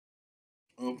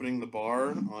opening the bar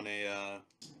on a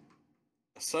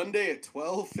Sunday at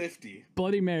 12:50.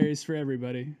 Bloody Marys for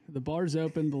everybody. The bar's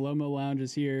open. The Lomo Lounge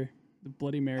is here. The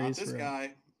Bloody Not Marys this for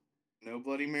guy. No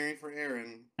Bloody Mary for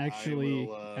Aaron. I actually,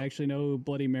 will. actually no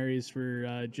Bloody Marys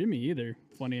for Jimmy either.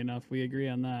 Funny enough, we agree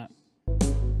on that.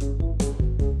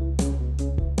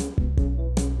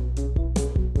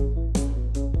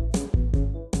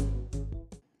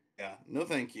 Yeah, no,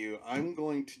 thank you. I'm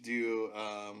going to do.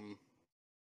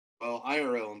 Well,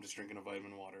 IRL, I'm just drinking a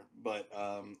vitamin water, but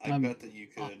I bet that you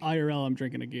could. IRL, I'm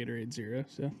drinking a Gatorade Zero.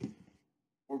 So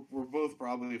we're both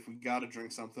probably, if we got to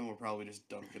drink something, we're probably just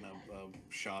dunking a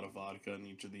shot of vodka in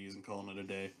each of these and calling it a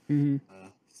day. mm-hmm.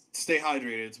 Stay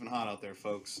hydrated. It's been hot out there,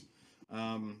 folks.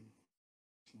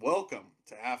 Welcome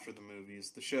to After the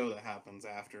Movies, the show that happens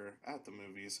at the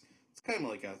movies. It's kind of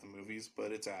like at the movies,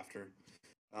 but it's after.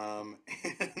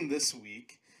 And this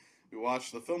week, we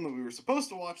watched the film that we were supposed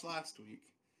to watch last week.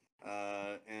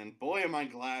 And boy, am I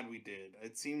glad we did.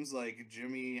 It seems like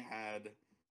Jimmy had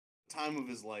the time of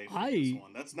his life with this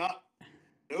one. That's not,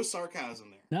 no sarcasm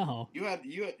there. No. You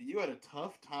had a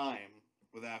tough time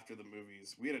with After the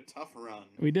Movies. We had a tough run.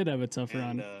 We did have a tough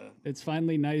run. It's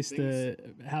finally nice to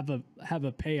have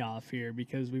a payoff here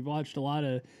because we've watched a lot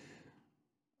of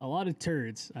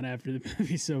turds on After the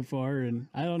Movie so far, and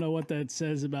I don't know what that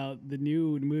says about the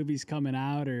new movies coming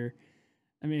out. Or,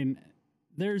 I mean,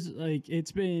 there's like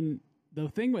it's been the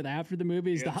thing with After the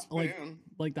Movies.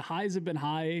 Like the highs have been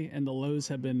high and the lows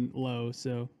have been low.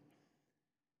 So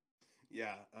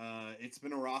yeah, it's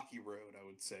been a rocky road, I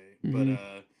would say. Mm-hmm.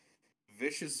 But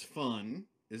Vicious Fun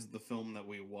is the film that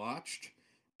we watched,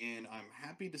 and I'm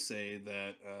happy to say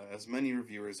that, as many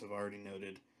reviewers have already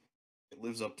noted, it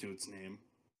lives up to its name.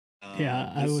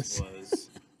 Yeah, I was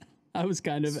I was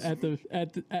kind of at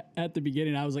the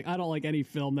beginning. I was like, I don't like any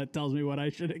film that tells me what I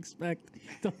should expect.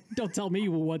 Don't tell me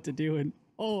what to do. And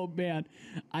oh man,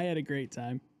 I had a great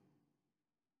time.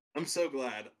 I'm so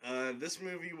glad. This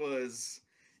movie was,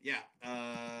 yeah.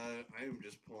 I am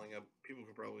just pulling up. People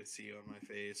can probably see on my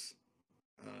face.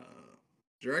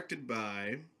 Directed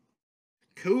by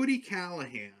Cody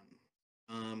Callahan.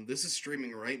 This is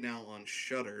streaming right now on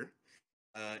Shudder,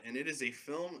 and it is a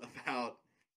film about,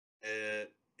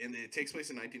 and it takes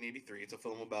place in 1983. It's a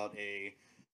film about a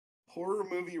horror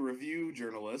movie review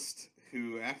journalist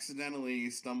who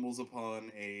accidentally stumbles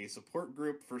upon a support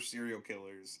group for serial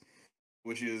killers,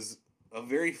 which is a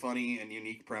very funny and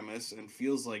unique premise and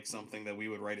feels like something that we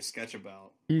would write a sketch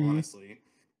about, honestly.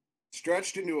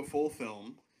 Stretched into a full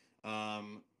film.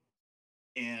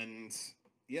 And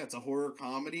yeah, it's a horror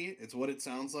comedy. It's what it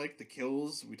sounds like. The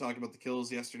kills, we talked about the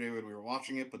kills yesterday when we were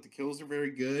watching it, but the kills are very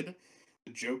good.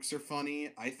 The jokes are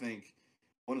funny. I think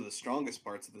one of the strongest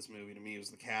parts of this movie to me was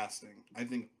the casting. I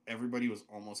think everybody was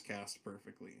almost cast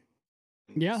perfectly.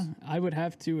 Yeah, I would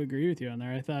have to agree with you on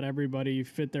there. I thought everybody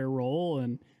fit their role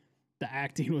and the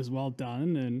acting was well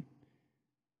done. And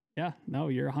yeah, no,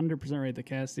 you're 100% right. The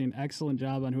casting, excellent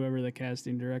job on whoever the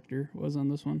casting director was on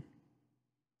this one.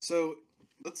 So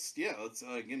let's get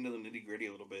into the nitty gritty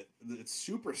a little bit. It's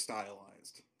super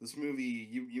stylized. This movie,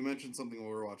 you mentioned something when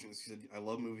we were watching this. You said, I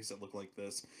love movies that look like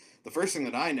this. The first thing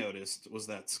that I noticed was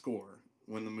that score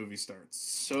when the movie starts.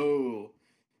 So,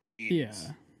 yeah,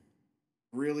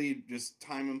 really just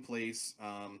time and place.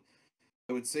 I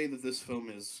would say that this film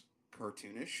is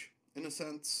cartoonish in a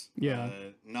sense. Yeah.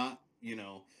 Not in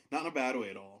a bad way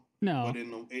at all. No. But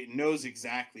it knows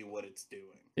exactly what it's doing.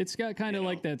 It's got kind of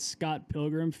like that Scott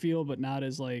Pilgrim feel, but not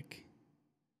as like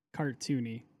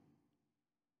cartoony.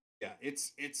 Yeah,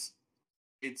 it's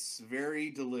very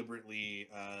deliberately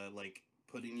like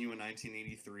putting you in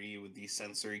 1983 with these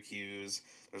sensory cues.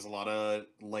 There's a lot of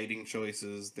lighting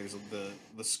choices. There's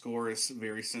the score is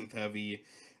very synth heavy.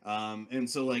 And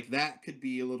so like that could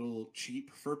be a little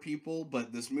cheap for people,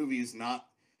 but this movie is not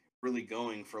really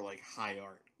going for like high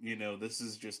art. This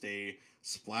is just a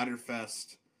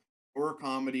splatterfest horror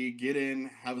comedy. Get in,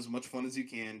 have as much fun as you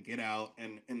can, get out,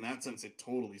 and in that sense, it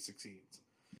totally succeeds.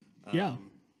 Yeah,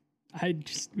 I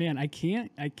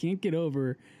can't get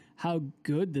over how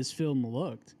good this film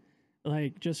looked.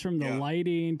 Like just from the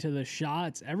lighting to the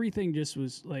shots, everything just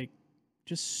was like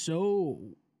just so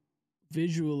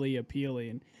visually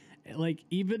appealing. Like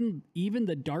even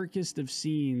the darkest of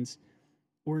scenes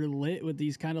were lit with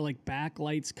these kind of like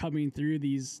backlights coming through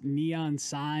these neon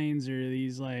signs or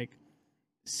these like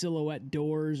silhouette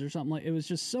doors or something. Like it was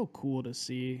just so cool to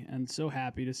see, and so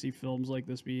happy to see films like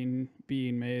this being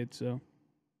made. So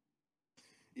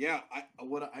yeah,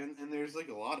 and there's like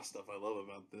a lot of stuff I love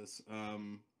about this.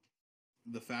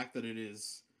 The fact that it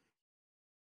is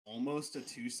almost a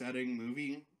two setting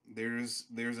movie. There's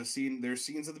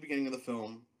scenes at the beginning of the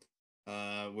film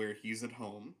where he's at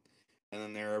home, and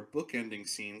then there are bookending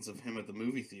scenes of him at the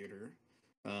movie theater,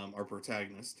 our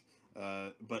protagonist.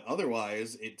 But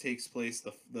otherwise, it takes place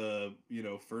the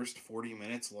first 40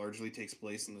 minutes largely takes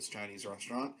place in this Chinese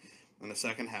restaurant, and the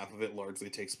second half of it largely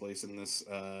takes place in this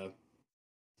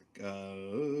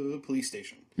police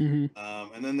station.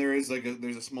 Mm-hmm. And then there's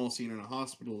a small scene in a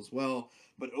hospital as well.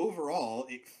 But overall,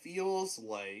 it feels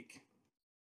like,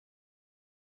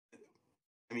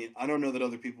 I mean, I don't know that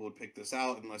other people would pick this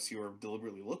out unless you were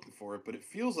deliberately looking for it, but it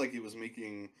feels like it was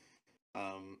making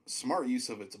smart use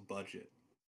of its budget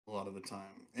a lot of the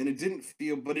time, and it didn't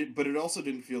feel, but it also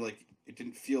didn't feel like it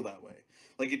didn't feel that way.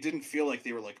 Like it didn't feel like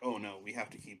they were like, oh no, we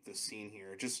have to keep this scene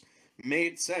here. It just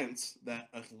made sense that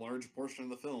a large portion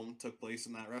of the film took place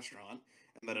in that restaurant,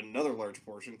 and that another large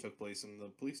portion took place in the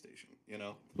police station. You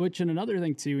know, Which, and another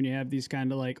thing too, when you have these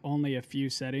kind of like only a few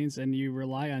settings and you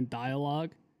rely on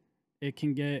dialogue, it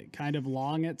can get kind of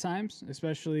long at times,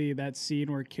 especially that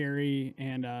scene where Carrie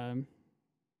and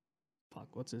fuck,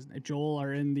 what's his name? Joel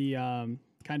are in the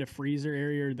kind of freezer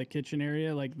area or the kitchen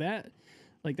area. Like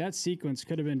that sequence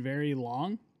could have been very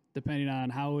long, depending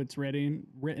on how it's written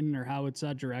or how it's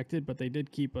directed. But they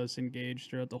did keep us engaged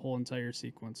throughout the whole entire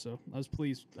sequence. So I was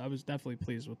pleased. I was definitely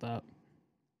pleased with that.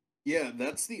 yeah,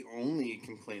 that's the only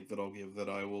complaint that I'll give, that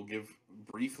I will give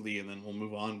briefly, and then we'll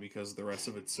move on because the rest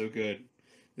of it's so good.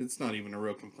 It's not even a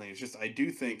real complaint. It's just I do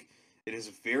think it is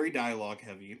very dialogue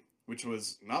heavy, which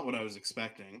was not what I was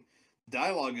expecting.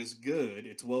 Dialogue is good.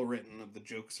 It's well written. The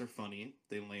jokes are funny.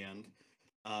 They land.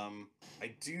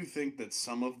 I do think that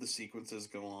some of the sequences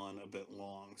go on a bit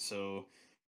long. So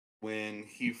when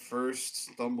he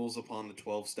first stumbles upon the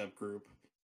 12-step group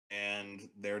and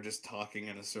they're just talking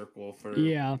in a circle for,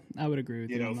 Yeah, I would agree with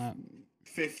you you know, on that.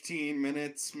 15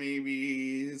 minutes,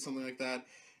 maybe something like that,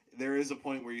 there is a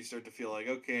point where you start to feel like,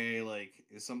 okay, like,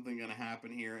 is something going to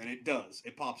happen here? And it does.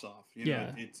 It pops off.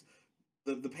 Yeah. It's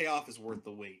the payoff is worth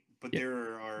the wait. But Yeah.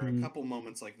 there are a Mhm. couple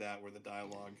moments like that where the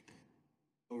dialogue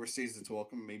overstays its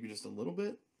welcome, maybe just a little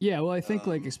bit. Yeah, well, I think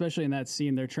like Um, especially in that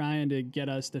scene, they're trying to get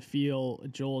us to feel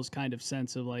Joel's kind of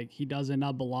sense of like he doesn't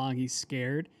not belong, he's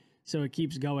scared. So it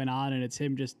keeps going on, and it's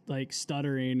him just like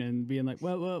stuttering and being like,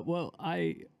 well,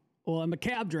 I'm a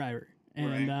cab driver,"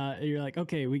 and right. you're like,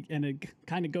 okay, and it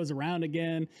kind of goes around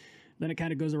again, then it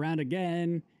kind of goes around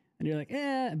again, and you're like,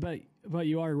 but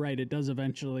you are right, it does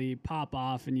eventually pop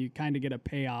off, and you kind of get a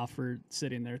payoff for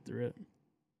sitting there through it.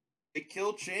 It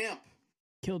killed Champ.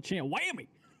 Kill Champ, whammy.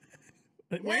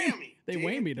 Whammy! They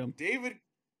whammied him. David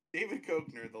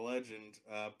Koechner, the legend,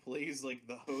 plays like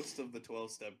the host of the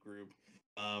 12-step group.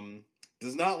 Um,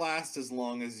 does not last as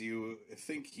long as you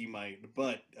think he might,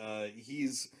 but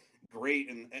he's great,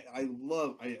 and I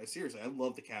seriously, I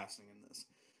love the casting in this.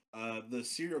 The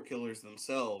serial killers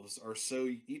themselves are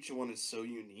each one is so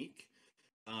unique,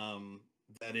 um,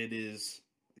 that it is,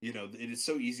 it is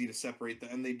so easy to separate them,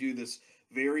 and they do this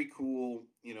very cool,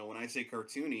 when I say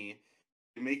cartoony,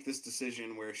 they make this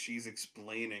decision where she's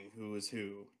explaining who is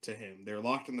who to him. They're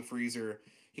locked in the freezer.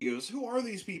 He goes, "Who are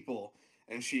these people?"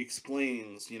 And she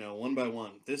explains, one by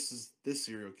one, this is this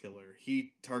serial killer.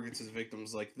 He targets his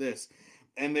victims like this.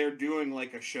 And they're doing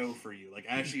like a show for you. Like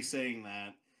as she's saying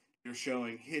that, they're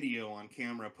showing Hideo on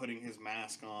camera putting his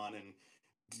mask on and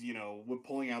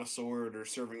pulling out a sword or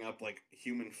serving up like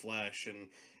human flesh, and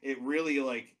it really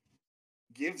like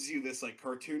gives you this like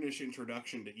cartoonish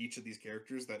introduction to each of these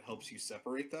characters that helps you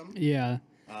separate them. Yeah.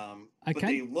 I But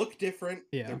kind they look different.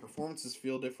 Yeah, Their performances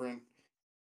feel different.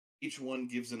 Each one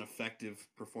gives an effective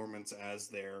performance as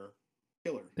their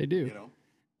killer. they do. You know.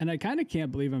 And I kind of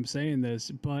can't believe I'm saying this,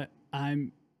 but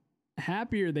I'm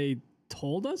happier they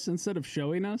told us instead of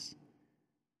showing us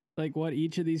like what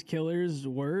each of these killers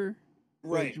were.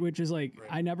 Right. Which is like, Right.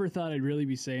 I never thought I'd really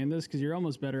be saying this because you're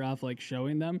almost better off like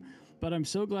showing them. But I'm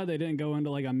so glad they didn't go into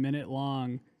like a minute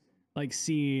long like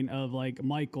scene of like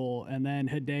Michael and then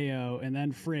Hideo and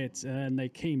then Fritz and then they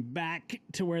came back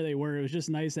to where they were. It was just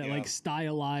nice that Yeah. like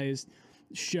stylized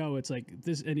show. It's like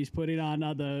this, and he's putting on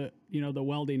the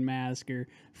welding mask, or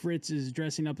Fritz is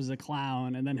dressing up as a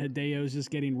clown, and then Hideo's just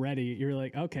getting ready. You're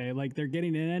like, okay, like they're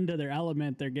getting into their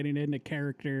element, they're getting into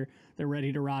character, they're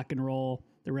ready to rock and roll,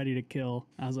 they're ready to kill.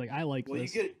 I was like, I like Well,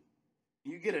 this.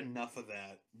 you get enough of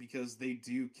that because they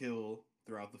do kill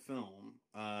throughout the film,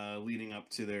 leading up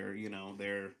to their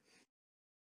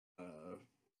uh,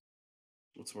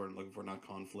 what's the word I'm looking for? Not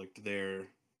conflict. Their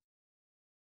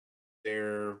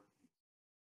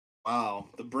wow,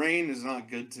 the brain is not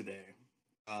good today.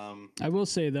 I will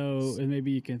say though, and maybe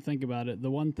you can think about it.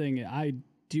 The one thing I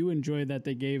do enjoy that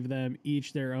they gave them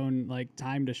each their own like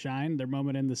time to shine, their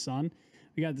moment in the sun.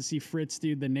 We got to see Fritz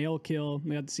do the nail kill.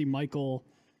 We got to see Michael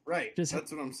Right. Just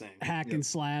That's what I'm saying. hack Yep. and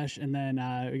slash, and then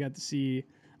we got to see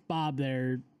Bob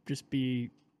there just be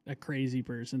a crazy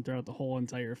person throughout the whole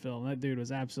entire film. That dude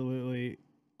was absolutely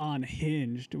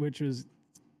unhinged, which was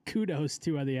kudos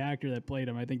to the actor that played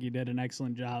him. I think he did an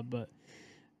excellent job. But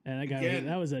and that guy Again,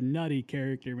 that was a nutty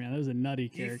character, man. That was a nutty he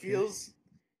character.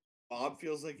 Bob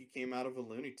feels like he came out of a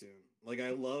Looney Tune. Like,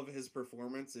 I love his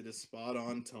performance. It is spot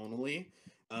on tonally.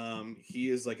 He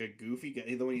is like a goofy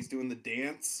guy. When he's doing the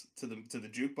dance to the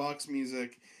jukebox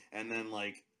music, and then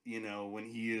like,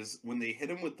 when they hit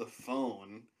him with the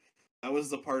phone, that was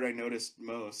the part I noticed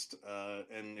most.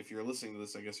 And if you're listening to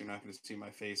this, I guess you're not going to see my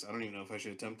face. I don't even know if I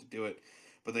should attempt to do it.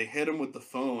 But they hit him with the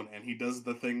phone, and he does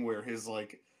the thing where his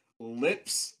like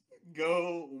lips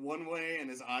go one way and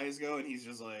his eyes go, and he's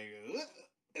just like, "Ugh,"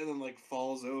 and then like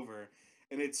falls over,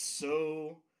 and it's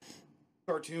so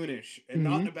cartoonish, and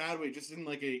not in a bad way, just in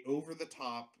like a over the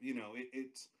top.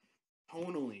 It's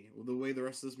tonally the way the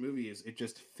rest of this movie is. It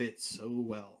just fits so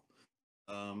well.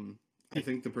 I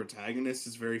think the protagonist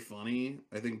is very funny.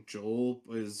 I think Joel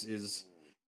is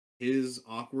his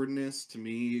awkwardness to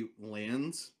me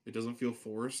lands. It doesn't feel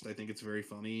forced. I think it's very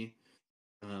funny.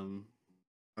 I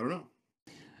don't know.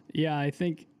 Yeah, I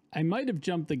think I might have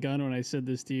jumped the gun when I said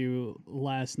this to you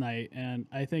last night, and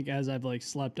I think as I've like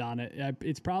slept on it,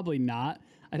 it's probably not.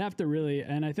 I'd have to really,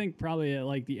 and I think probably at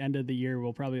like the end of the year,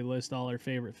 we'll probably list all our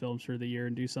favorite films for the year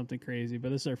and do something crazy.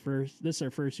 But this is our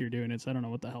first year doing it, so I don't know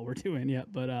what the hell we're doing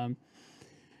yet. But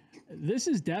this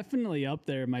is definitely up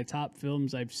there my top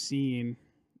films I've seen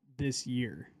this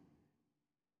year.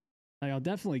 Like, I'll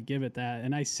definitely give it that.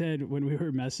 And I said when we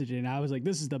were messaging, I was like,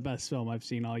 "This is the best film I've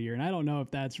seen all year." And I don't know if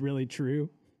that's really true,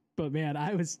 but man,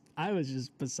 I was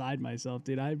just beside myself,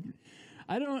 dude.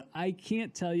 I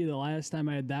can't tell you the last time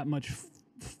I had that much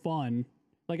fun.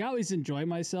 Like, I always enjoy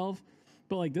myself,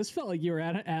 but like this felt like you were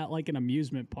at like an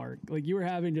amusement park. Like you were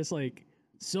having just like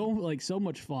so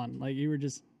much fun. Like you were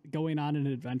just going on an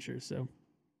adventure. So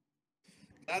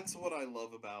that's what I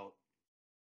love about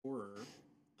horror.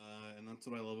 And that's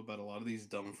what I love about a lot of these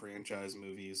dumb franchise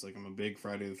movies. Like, I'm a big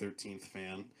Friday the 13th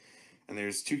fan. And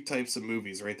there's two types of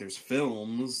movies, right? There's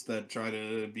films that try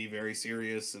to be very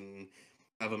serious and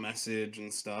have a message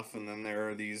and stuff. And then there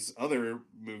are these other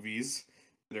movies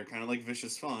that are kind of like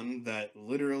vicious fun that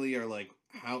literally are like,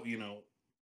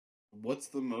 what's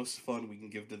the most fun we can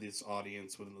give to this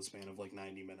audience within the span of like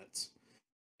 90 minutes?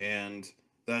 And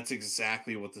that's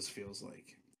exactly what this feels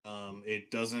like.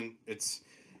 It's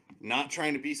not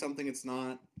trying to be something it's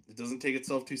not. It doesn't take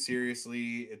itself too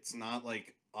seriously. It's not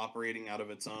like operating out of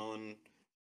its own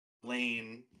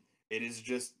lane. It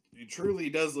truly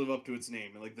does live up to its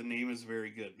name. And like, the name is very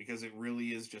good because it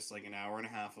really is just like an hour and a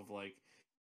half of like,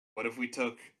 what if we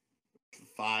took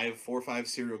 4 or 5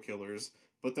 serial killers,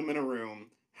 put them in a room,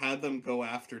 had them go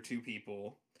after two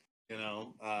people,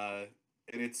 and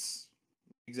it's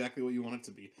exactly what you want it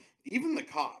to be. Even the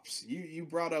cops. You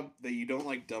brought up that you don't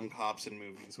like dumb cops in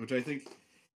movies, which I think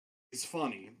is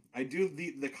funny. I do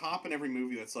the cop in every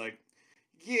movie that's like,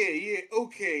 yeah,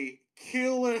 okay,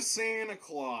 killer Santa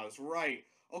Claus, right?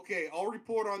 Okay, I'll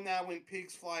report on that when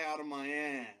pigs fly out of my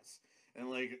ass. And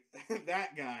like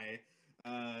that guy,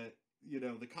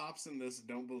 the cops in this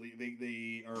don't believe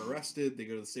they are arrested. They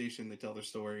go to the station. They tell their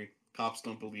story. Cops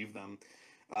don't believe them.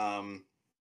 Um,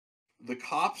 the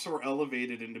cops were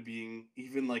elevated into being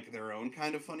even like their own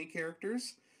kind of funny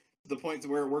characters to the point to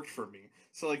where it worked for me.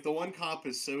 So like, the one cop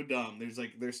is so dumb.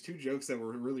 There's two jokes that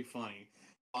were really funny.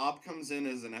 Bob comes in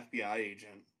as an FBI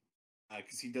agent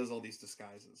because he does all these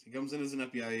disguises. He comes in as an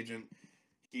FBI agent.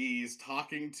 He's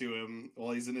talking to him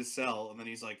while he's in his cell, and then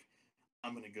he's like,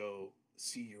 "I'm gonna go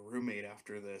see your roommate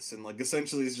after this," and like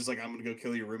essentially he's just like, "I'm gonna go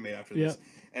kill your roommate after this."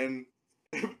 And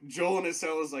Joel in his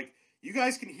cell is like, "You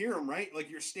guys can hear him, right? Like,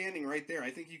 you're standing right there.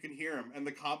 I think you can hear him." And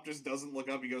the cop just doesn't look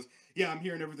up. He goes, "Yeah, I'm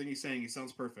hearing everything he's saying. He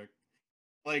sounds perfect."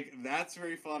 Like, that's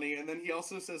very funny. And then he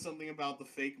also says something about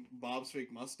Bob's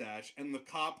fake mustache, and the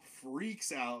cop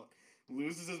freaks out,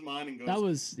 loses his mind, and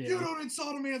goes, "You don't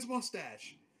insult a man's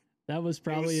mustache." That was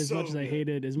probably as much as I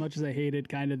hated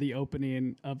kind of the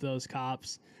opening of those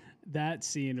cops. That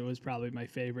scene was probably my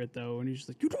favorite though, when he's just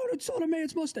like, "You don't insult a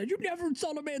man's mustache. You never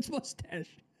insult a man's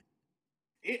mustache."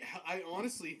 I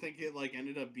honestly think it like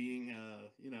ended up being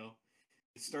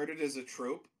it started as a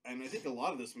trope, and I think a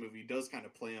lot of this movie does kind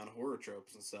of play on horror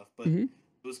tropes and stuff, but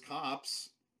those cops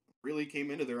really came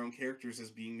into their own characters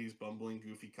as being these bumbling,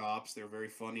 goofy cops. They're very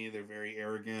funny, they're very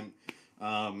arrogant.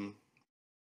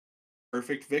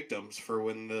 Perfect victims for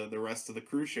when the rest of the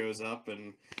crew shows up,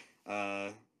 and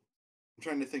I'm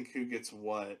trying to think who gets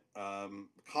what.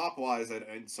 Cop wise,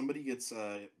 somebody gets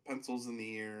pencils in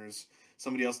the ears.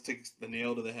 somebody else takes the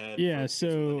nail to the head. Yeah, Fritz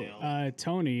gives him the so nail.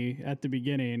 Tony at the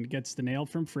beginning gets the nail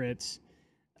from Fritz.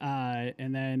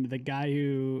 And then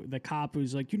the cop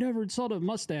who's like, "You never insulted a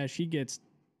mustache," he gets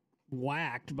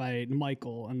whacked by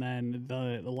Michael. And then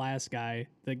the last guy,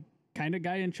 the kind of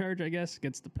guy in charge, I guess,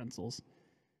 gets the pencils.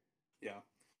 Yeah.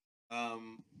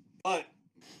 But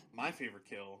my favorite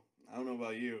kill, I don't know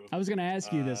about you. I was gonna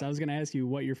ask you this. I was gonna ask you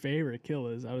what your favorite kill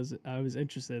is. I was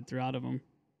interested throughout of them.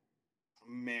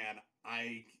 Man,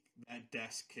 that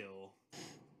desk kill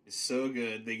is so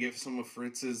good. They give some of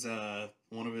Fritz's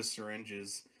one of his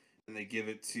syringes, and they give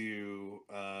it to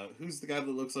who's the guy that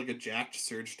looks like a jacked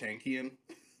Serge Tankian?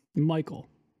 Michael.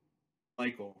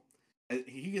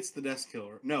 He gets the desk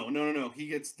killer. No. He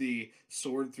gets the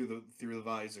sword through the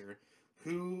visor.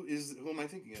 Who am I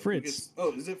thinking of? Fritz.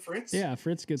 Is it Fritz? Yeah,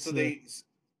 Fritz gets. So they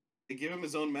give him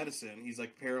his own medicine. He's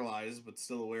like paralyzed but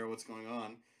still aware of what's going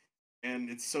on.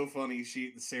 And it's so funny.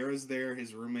 Sarah's there,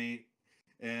 his roommate,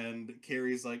 and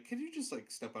Carrie's like, "Can you just like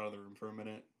step out of the room for a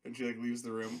minute?" And she like leaves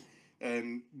the room.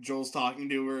 And Joel's talking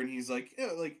to her, and he's like,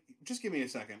 "Yeah, like just give me a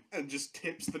second," and just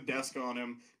tips the desk on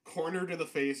him, corner to the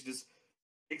face, just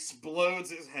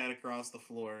explodes his head across the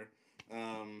floor.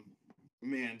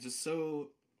 Man, just so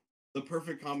the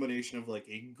perfect combination of like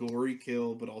a gory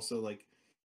kill, but also like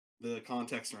the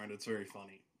context around it's very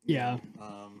funny. Yeah.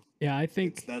 Yeah, I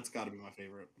think that's got to be my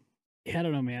favorite. Yeah, I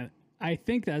don't know, man. I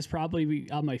think that's probably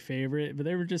my favorite, but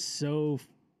they were just so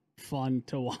fun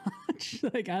to watch.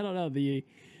 Like, I don't know, the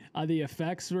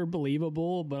effects were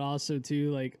believable, but also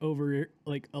too like a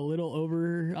little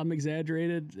over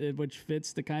exaggerated, which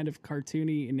fits the kind of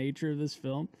cartoony nature of this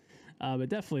film. But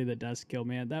definitely the desk kill,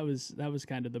 man. That was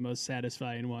kind of the most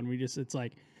satisfying one. It's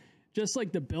like just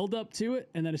like the build up to it,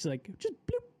 and then it's like just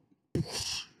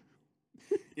bloop.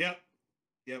 Yep.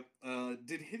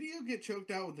 Did Hideo get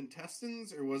choked out with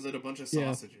intestines, or was it a bunch of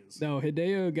sausages? Yeah. No,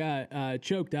 Hideo got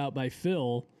choked out by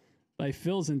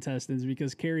Phil's intestines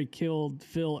because Carrie killed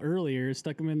Phil earlier,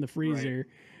 stuck him in the freezer, right.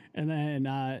 And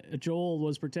then Joel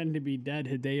was pretending to be dead.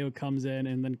 Hideo comes in,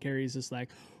 and then Carrie's just like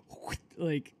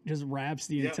just wraps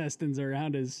the intestines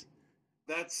around his.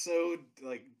 That's so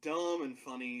like dumb and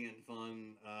funny and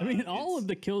fun. I mean, all of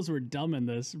the kills were dumb in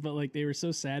this, but like they were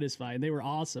so satisfying. They were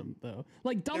awesome though.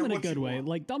 Like dumb in a good way.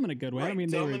 Like dumb in a good way. Right, I mean,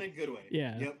 dumb in a good way.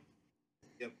 Yeah. Yep.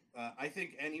 I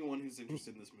think anyone who's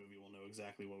interested in this movie will know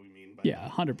exactly what we mean by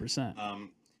that. 100%.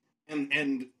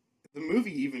 And the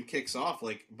movie even kicks off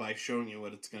like by showing you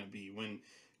what it's going to be when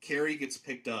Carrie gets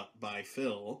picked up by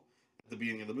Phil at the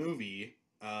beginning of the movie.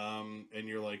 And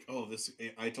you're like, oh,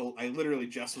 I literally,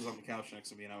 Jess was on the couch next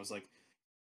to me, and I was like,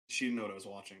 she didn't know what I was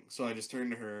watching. So I just turned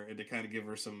to her, and to kind of give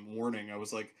her some warning, I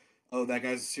was like, oh, that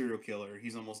guy's a serial killer.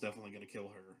 He's almost definitely going to kill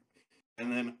her.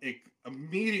 And then it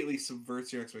immediately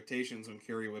subverts your expectations when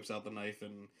Carrie whips out the knife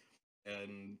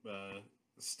and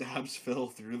stabs Phil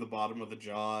through the bottom of the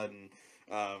jaw. And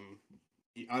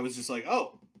I was just like,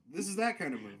 oh, this is that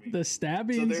kind of movie. The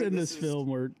stabbings in this film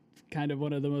were kind of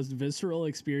one of the most visceral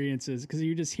experiences because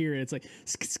you just hear it. It's like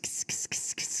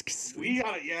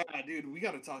we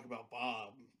gotta talk about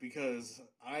Bob, because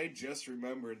I just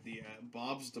remembered the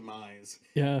Bob's demise.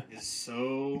 Yeah, is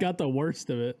so got the worst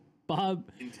of it. Bob,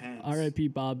 intense. R.I.P.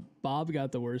 Bob. Bob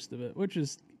got the worst of it, which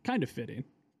is kind of fitting,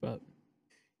 but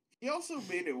he also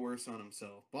made it worse on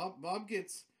himself. Bob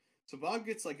gets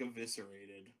like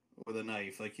eviscerated with a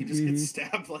knife. Like he just gets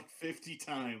stabbed like 50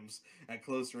 times at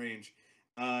close range.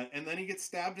 And then he gets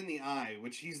stabbed in the eye,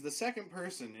 which he's the second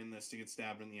person in this to get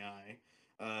stabbed in the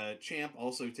eye. Champ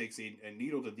also takes a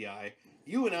needle to the eye.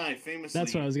 You and I famously...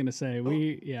 That's what I was going to say.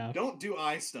 Don't do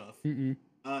eye stuff. Mm-mm.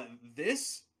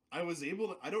 This, I was able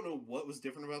to... I don't know what was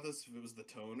different about this, if it was the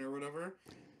tone or whatever.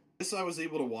 This I was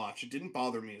able to watch. It didn't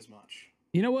bother me as much.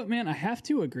 You know what, man? I have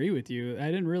to agree with you. I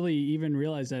didn't really even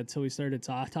realize that until we started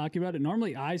talking about it.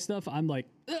 Normally, eye stuff, I'm like,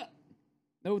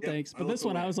 no thanks. But this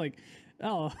one, I was like,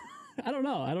 oh... I don't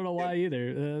know why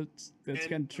either. That's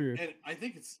kind of true. And I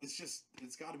think it's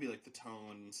got to be like the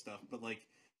tone and stuff. But like,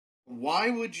 why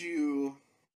would you?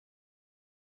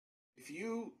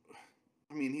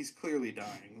 I mean, he's clearly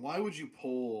dying. Why would you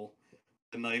pull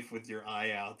the knife with your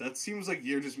eye out? That seems like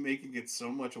you're just making it so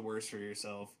much worse for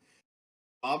yourself.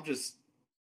 Bob just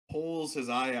pulls his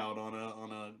eye out on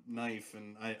a knife,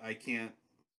 and I can't.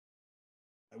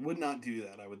 I would not do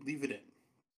that. I would leave it in.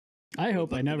 I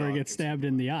hope I never get stabbed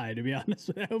in the eye, to be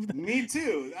honest. I hope Me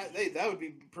too. That would be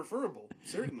preferable,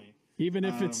 certainly. Even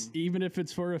if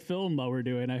it's for a film that we're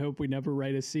doing, I hope we never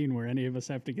write a scene where any of us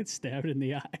have to get stabbed in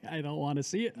the eye. I don't want to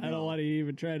see it. No. I don't want to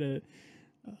even try to.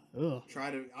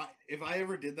 If I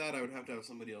ever did that, I would have to have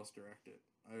somebody else direct it.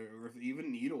 or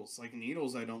even Needles. Like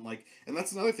Needles, I don't like, and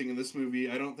that's another thing in this movie.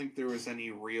 I don't think there was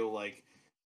any real like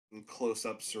close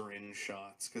up syringe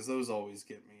shots because those always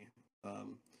get me.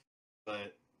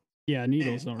 But yeah, man,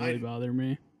 needles don't really bother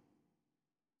me.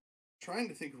 Trying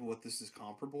to think of what this is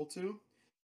comparable to,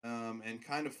 and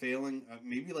kind of failing.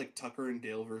 Maybe like Tucker and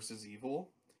Dale versus Evil.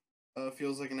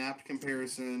 Feels like an apt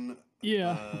comparison.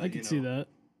 Yeah, I could see that.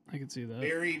 I could see that.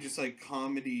 Very just like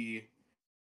comedy.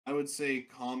 I would say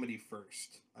comedy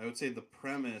first. I would say the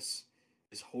premise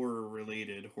is horror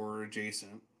related, horror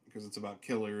adjacent, because it's about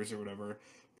killers or whatever.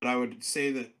 But I would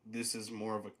say that this is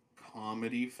more of a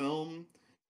comedy film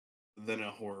than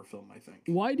a horror film, I think.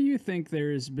 Why do you think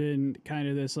there's been kind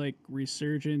of this like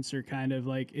resurgence, or kind of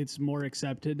like it's more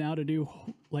accepted now to do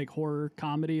like horror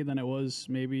comedy than it was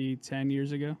maybe 10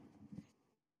 years ago?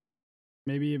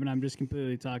 Maybe even I'm just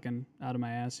completely talking out of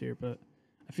my ass here, but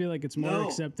I feel like it's more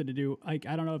accepted to do, like,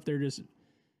 I don't know if they're just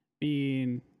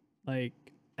being like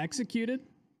executed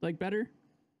like better,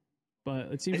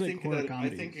 but it seems like horror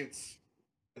comedy.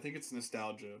 I think it's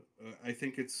nostalgia. I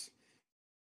think it's,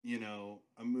 you know,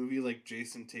 a movie like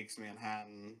Jason Takes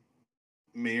Manhattan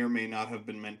may or may not have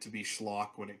been meant to be schlock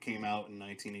when it came out in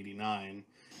 1989,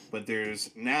 but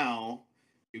there's now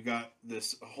you've got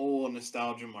this whole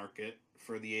nostalgia market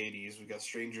for the 80s. We've got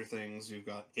Stranger Things, we've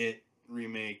got It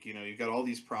remake, you know, you've got all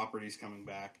these properties coming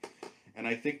back. And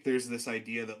I think there's this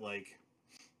idea that like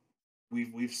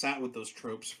we've sat with those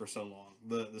tropes for so long.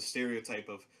 The stereotype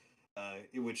of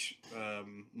which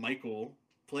Michael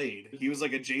played. He was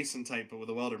like a Jason type but with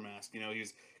a welder mask, you know, he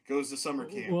goes to summer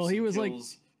camps. Well, he was like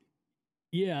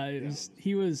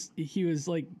he was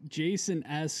like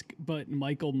Jason-esque but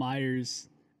Michael Myers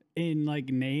in like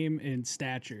name and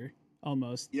stature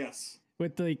almost. Yes.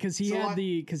 With the because he had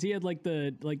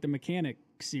the mechanic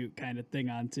suit kind of thing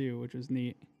on too, which was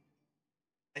neat.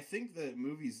 I think that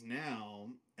movies now,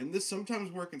 and this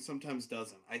sometimes works and sometimes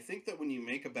doesn't. I think that when you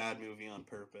make a bad movie on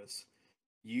purpose,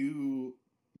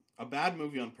 a bad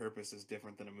movie on purpose is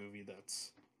different than a movie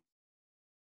that's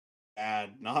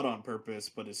bad not on purpose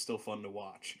but is still fun to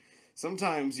watch.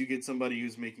 Sometimes you get somebody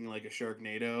who's making like a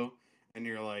Sharknado and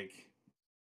you're like,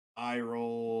 eye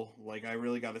roll, like I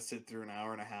really got to sit through an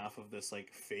hour and a half of this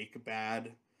like fake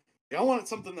bad. I want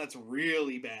something that's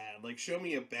really bad, like show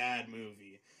me a bad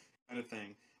movie kind of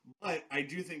thing. But I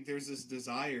do think there's this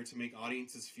desire to make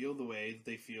audiences feel the way that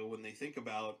they feel when they think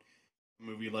about a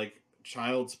movie like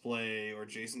Child's Play or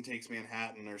Jason Takes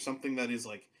Manhattan or something that is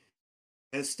like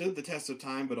has stood the test of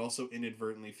time but also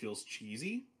inadvertently feels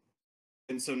cheesy.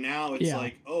 And so now it's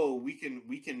like, oh, we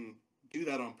can do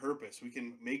that on purpose. We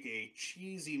can make a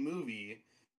cheesy movie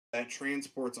that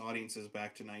transports audiences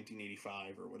back to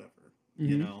 1985 or whatever. Mm-hmm.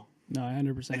 You know? No, I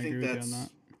 100% agree with you on that.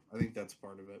 I think that's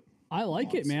part of it. I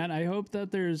like it, man. I hope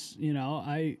that there's, you know,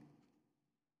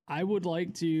 I would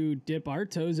like to dip our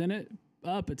toes in it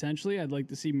potentially. I'd like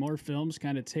to see more films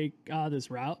kind of take this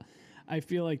route. I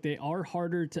feel like they are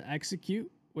harder to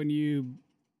execute when you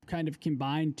kind of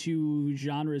combine two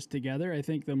genres together. I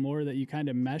think the more that you kind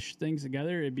of mesh things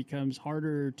together, it becomes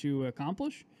harder to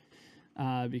accomplish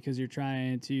because you're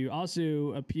trying to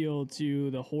also appeal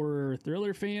to the horror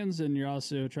thriller fans, and you're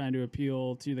also trying to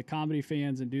appeal to the comedy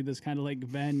fans and do this kind of like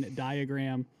Venn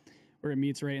diagram where it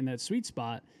meets right in that sweet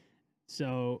spot.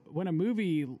 So when a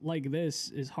movie like this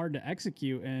is hard to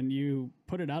execute and you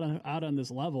put it out on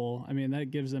this level, I mean,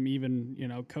 that gives them even, you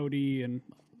know, Cody and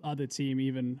other team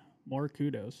even more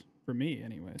kudos for me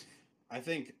anyways. I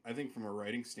think from a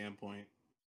writing standpoint,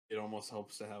 it almost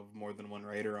helps to have more than one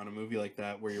writer on a movie like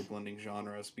that where you're blending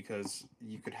genres, because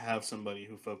you could have somebody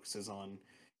who focuses on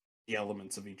the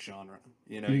elements of each genre.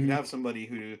 You know, you could have somebody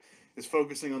who is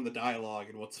focusing on the dialogue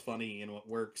and what's funny and what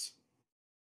works.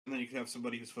 And then you could have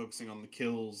somebody who's focusing on the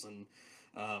kills and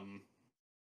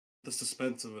the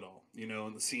suspense of it all, you know,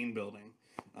 and the scene building.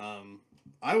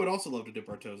 I would also love to dip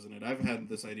our toes in it. I've had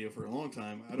this idea for a long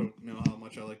time. I don't know how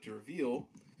much I like to reveal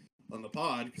on the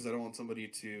pod because I don't want somebody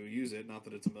to use it. Not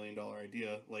that it's $1 million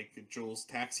idea, like Joel's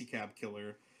taxi cab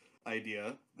killer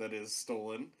idea that is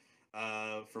stolen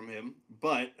from him.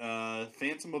 But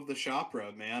Phantom of the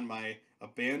Chopra, man, my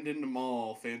abandoned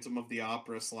mall Phantom of the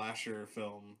Opera slasher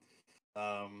film.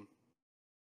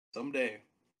 Someday,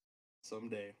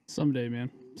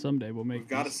 man. Someday we'll make. We've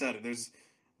got to set it.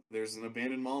 There's an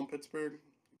abandoned mall in Pittsburgh.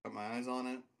 Got my eyes on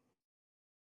it.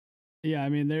 Yeah, I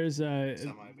mean, there's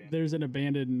an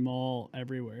abandoned mall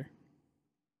everywhere.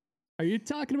 Are you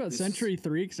talking about Century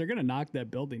 3? Because they're gonna knock that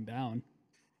building down.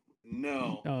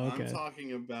 No, okay. I'm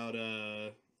talking about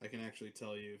I can actually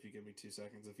tell you if you give me 2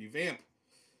 seconds. If you vamp.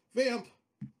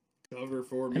 Cover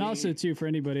for me. And also, too, for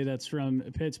anybody that's from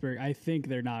Pittsburgh, I think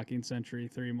they're knocking Century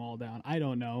 3 Mall down. I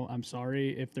don't know. I'm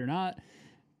sorry if they're not.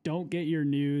 Don't get your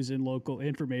news and local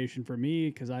information from me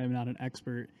because I am not an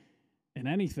expert in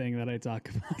anything that I talk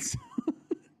about.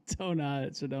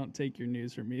 So don't take your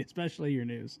news from me, especially your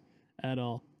news at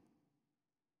all.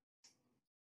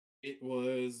 It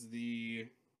was the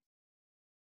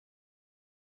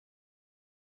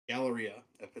Galleria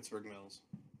at Pittsburgh Mills.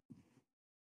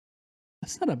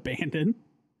 That's not abandoned.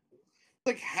 It's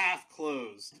like half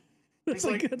closed. That's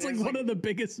like one of the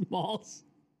biggest malls.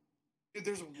 Dude,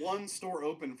 there's one store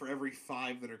open for every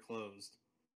 5 that are closed.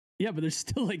 Yeah, but there's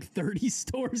still like 30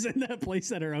 stores in that place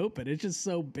that are open. It's just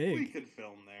so big. We could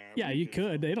film there. Yeah, you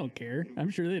could. They don't care.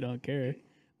 I'm sure they don't care.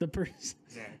 The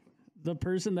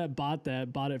person that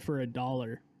bought it for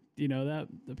 $1. You know that?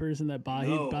 The person that bought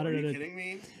no, he bought are it. You kidding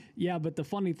me? Yeah, but the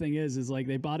funny thing is like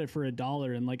they bought it for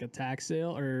 $1 in like a tax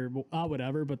sale or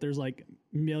whatever. But there's like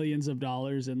millions of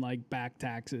dollars in like back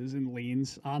taxes and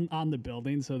liens on the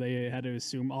building, so they had to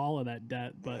assume all of that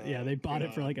debt. But yeah, they bought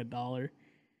it for like $1.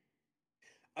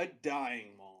 A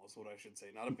dying mall is what I should say,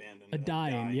 not abandoned. A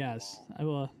dying yes.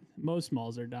 Well, most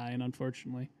malls are dying,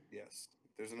 unfortunately. Yes,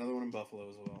 there's another one in Buffalo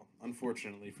as well.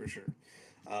 Unfortunately, for sure.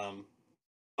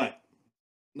 But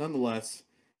nonetheless,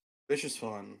 vicious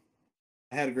fun.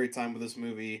 I had a great time with this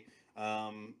movie.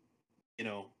 If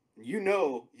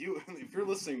you're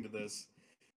listening to this,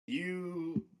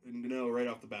 you know right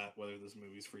off the bat whether this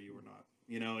movie's for you or not.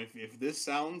 You know, if this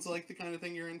sounds like the kind of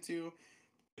thing you're into,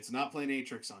 it's not playing any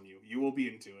tricks on you. You will be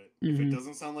into it. Mm-hmm. If it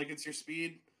doesn't sound like it's your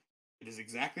speed, it is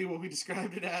exactly what we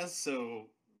described it as, so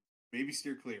maybe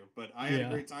steer clear. But I had a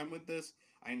great time with this.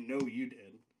 I know you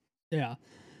did. Yeah.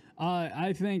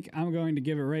 I think I'm going to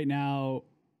give it right now.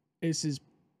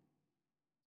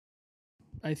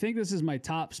 I think this is my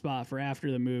top spot for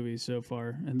after the movies so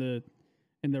far. In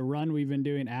the run we've been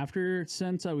doing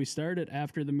since we started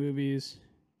after the movies.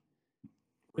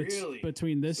 Really?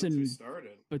 Between this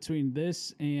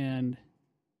and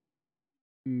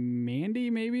Mandy,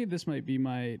 maybe this might be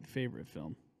my favorite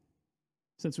film.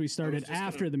 Since we started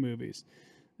after the movies.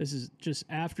 This is just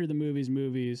after the movies,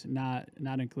 not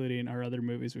including our other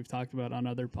movies we've talked about on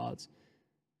other pods.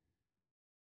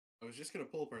 I was just gonna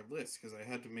pull up our list because I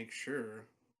had to make sure.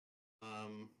 Yeah,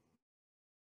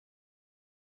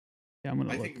 I'm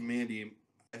gonna. I think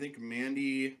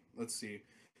Mandy. Let's see.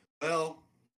 Well,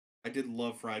 I did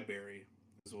love Fried Berry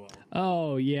as well.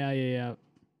 Oh yeah.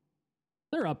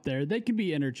 They're up there. They can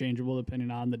be interchangeable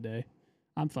depending on the day.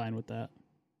 I'm fine with that,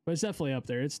 but it's definitely up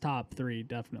there. It's top 3,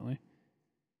 definitely.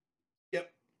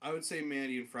 Yep, I would say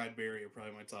Mandy and Fried Berry are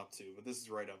probably my top 2, but this is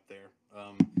right up there.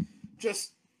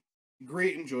 Just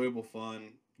great, enjoyable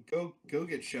fun. Go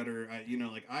get Shudder. I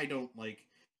don't like.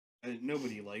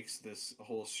 Nobody likes this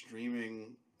whole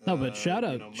streaming. No, but shout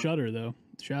out Shudder though.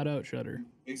 Shout out Shudder.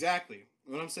 Exactly.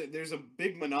 What I'm saying, there's a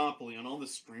big monopoly on all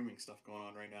this streaming stuff going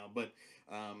on right now. But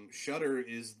Shudder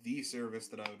is the service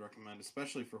that I would recommend,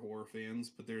 especially for horror fans.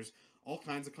 But there's all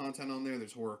kinds of content on there.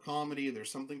 There's horror comedy.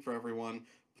 There's something for everyone.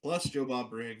 Plus Joe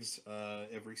Bob Briggs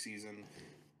every season.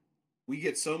 We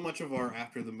get so much of our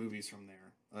after the movies from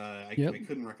there. I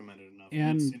couldn't recommend it enough.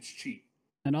 And it's cheap.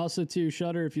 And also, too,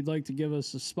 Shudder, if you'd like to give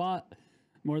us a spot,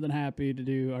 more than happy to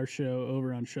do our show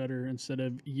over on Shudder instead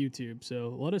of YouTube.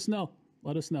 So let us know.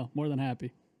 More than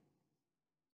happy.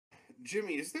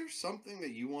 Jimmy, is there something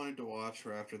that you wanted to watch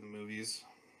for after the movies?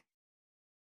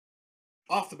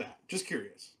 Off the bat, just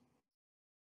curious.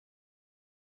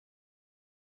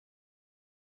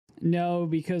 No,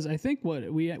 because I think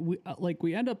what we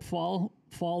end up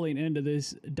falling into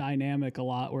this dynamic a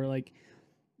lot where like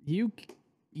you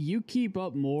keep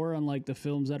up more on like the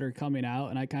films that are coming out,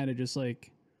 and I kind of just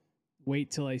like wait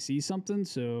till I see something.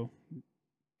 So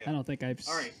yeah. I don't think I've.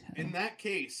 All right. In that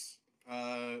case,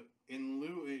 in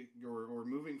lieu or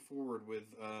moving forward with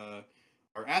our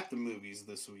at the movies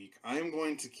this week, I am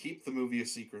going to keep the movie a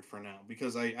secret for now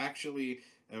because I actually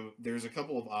there's a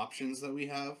couple of options that we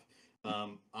have.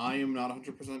 I am not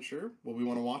 100% sure what we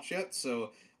want to watch yet,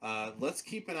 so let's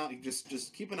keep an eye.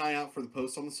 Just keep an eye out for the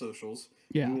posts on the socials.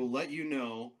 Yeah, we will let you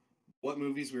know what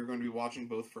movies we're going to be watching,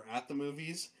 both for at the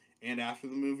movies and after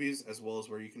the movies, as well as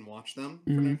where you can watch them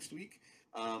for next week.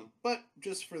 But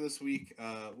just for this week,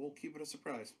 we'll keep it a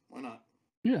surprise. Why not?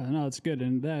 Yeah, no, it's good,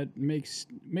 and that make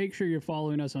sure you're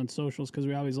following us on socials because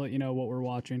we always let you know what we're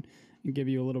watching and give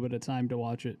you a little bit of time to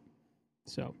watch it.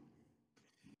 So,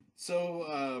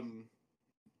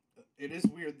 it is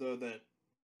weird though that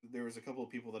there was a couple of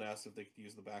people that asked if they could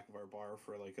use the back of our bar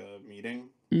for like a meeting.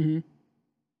 Mm-hmm.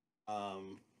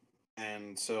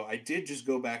 And so I did just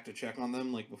go back to check on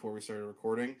them like before we started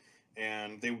recording,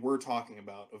 and they were talking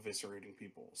about eviscerating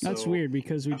people. That's So weird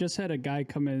because we just had a guy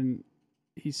come in.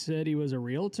 He said he was a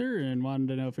realtor and wanted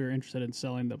to know if we were interested in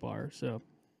selling the bar. So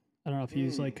I don't know if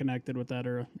he's like connected with that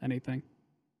or anything.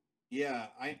 Yeah,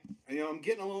 I'm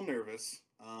getting a little nervous.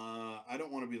 I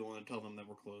don't want to be the one to tell them that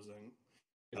we're closing.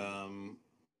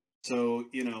 So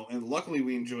and luckily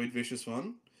we enjoyed Vicious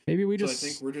Fun. Maybe we I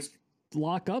think we're just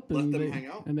lock up and they hang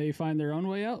out, and they find their own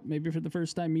way out. Maybe for the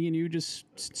first time, me and you just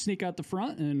sneak out the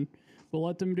front, and we'll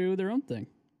let them do their own thing.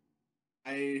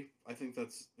 I think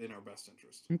that's in our best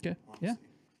interest. Okay. Honestly. Yeah.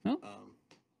 Well,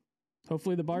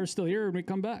 hopefully the bar is still here when we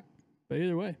come back. But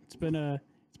either way, it's been a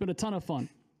ton of fun.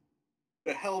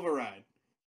 A hell of a ride.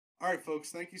 All right, folks.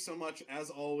 Thank you so much. As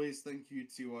always, thank you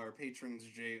to our patrons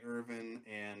Jay Irvin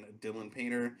and Dylan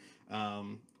Painter.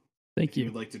 Thank you. If you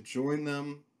would like to join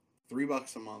them,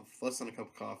 $3 a month, less than a cup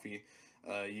of coffee.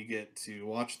 You get to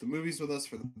watch the movies with us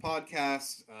for the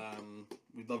podcast.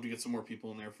 We'd love to get some more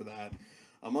people in there for that,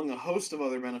 among a host of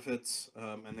other benefits.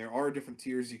 And there are different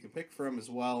tiers you can pick from as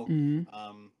well.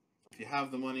 Mm-hmm. If you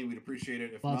have the money, we'd appreciate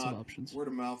it. If lots not, of options. Word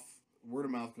of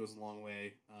mouth goes a long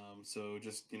way. So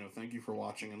just thank you for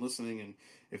watching and listening. And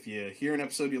if you hear an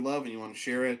episode you love and you want to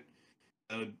share it,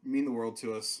 that would mean the world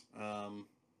to us.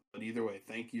 But either way,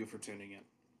 thank you for tuning in.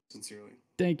 Sincerely.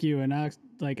 Thank you. And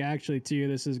actually to you,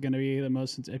 this is going to be the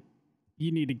most.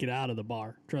 You need to get out of the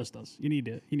bar. Trust us. You need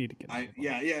to get out.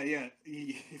 Yeah.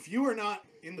 If you are not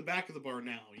in the back of the bar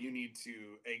now, you need to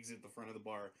exit the front of the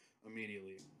bar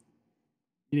immediately.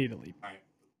 You need to leave. All right.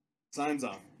 Signs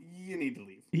off. You need to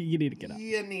leave. You need to get out.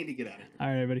 You need to get out of here. All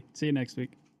right, everybody. See you next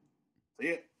week. See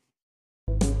ya.